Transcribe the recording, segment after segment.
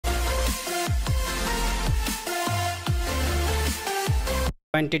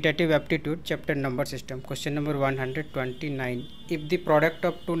Quantitative aptitude chapter number system question number 129. If the product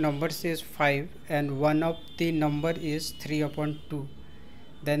of two numbers is 5 and one of the number is 3/2,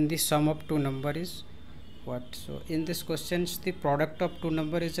 then the sum of two number is what? So in this questions the product of two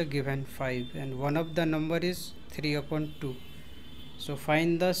number is a given 5 and one of the number is 3/2. So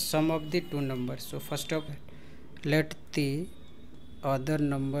find the sum of the two numbers. So first of all, let the other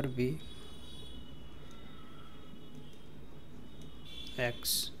number be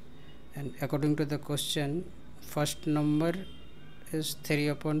x, and according to the question, first number is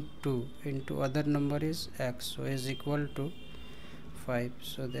 3/2 into other number is x, so is equal to 5.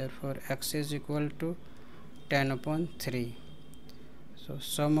 So therefore x is equal to 10/3. So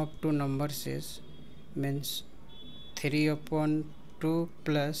sum of two numbers is means 3/2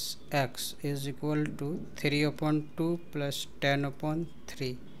 plus x is equal to 3/2 plus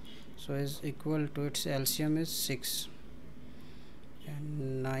 10/3. So is equal to, its LCM is 6, and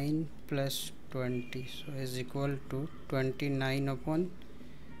 9 plus 20, so is equal to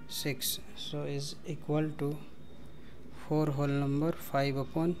 29/6. So is equal to 4 whole number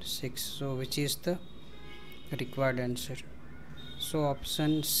 5/6. So which is the required answer? So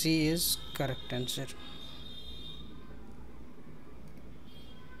option C is correct answer.